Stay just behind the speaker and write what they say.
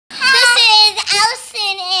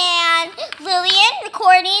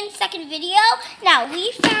starting second video. Now,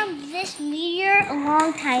 we found this meteor a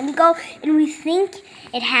long time ago, and we think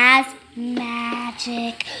it has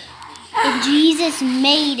magic. And Jesus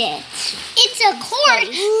made it. It's a cord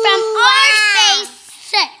from our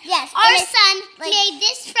space. Yes. Our sun made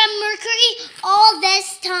this from Mercury all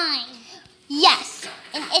this time. Yes,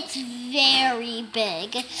 and it's very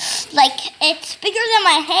big. Like, it's bigger than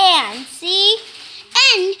my hand, see?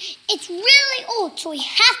 And it's really old, so we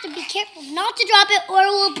have to be careful not to drop it or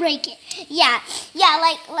we'll break it. Yeah,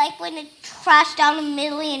 like when it crashed down a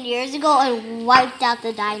million years ago and wiped out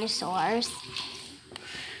the dinosaurs.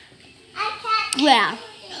 Yeah.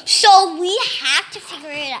 So we have to figure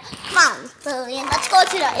it out. Come on, Lillian, let's go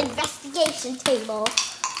to the investigation table.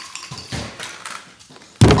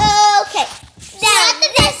 Okay. We're at the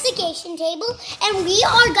investigation table, and we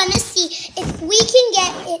are going to see if we can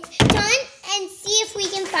get it done and see if we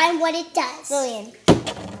can find what it does. Lillian, I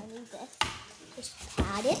need this. Just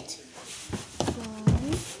add it. 1,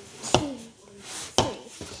 2, 3.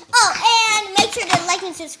 Oh, and make sure to like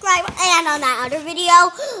and subscribe. And on that other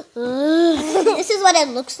video, this is what it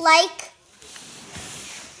looks like.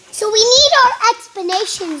 So we need our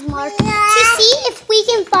explanations, Mark, to see if we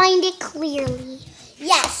can find it clearly.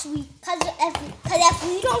 Yes, because if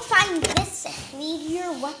we don't find this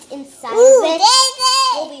meteor, what's inside of it,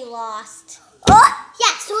 we'll be lost.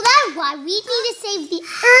 Yeah, so that's why we need to save the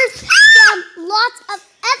Earth from lots of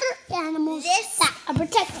other animals that are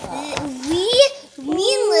protected. Me and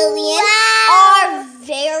Lillian are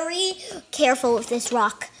very careful with this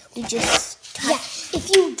rock. We just touch. Yeah, if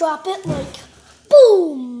you drop it like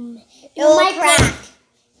boom, it might crack.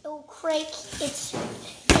 It'll crack. It's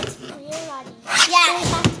really ruddy. Yeah. So we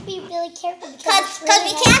have to be really careful because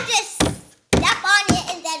we can't just step on it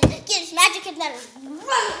and then get its magic and then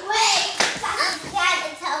run away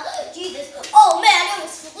and tell Jesus, oh man, it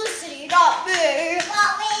was Felicity, not me.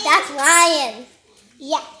 That's lying.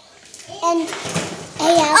 Yeah. And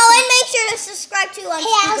and make sure to subscribe to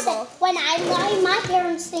Unspeakable. When I lie, my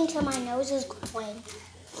parents think that my nose is growing.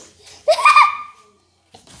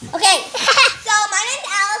 Okay, so my name's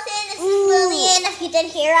Allison, this is Lillian, if you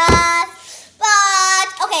didn't hear us. But,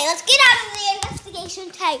 okay, let's get out of the investigation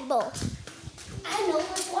table. I know,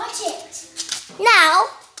 let's watch it. Now,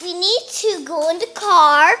 we need to go in the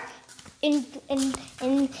car and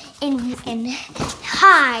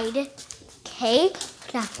hide. Okay?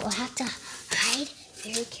 Now, we'll have to hide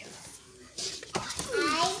very carefully.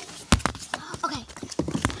 Okay.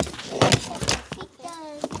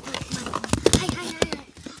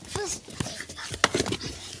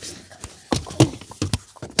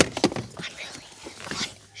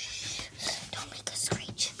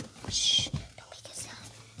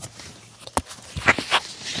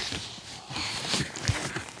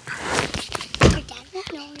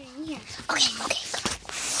 Okay, come on.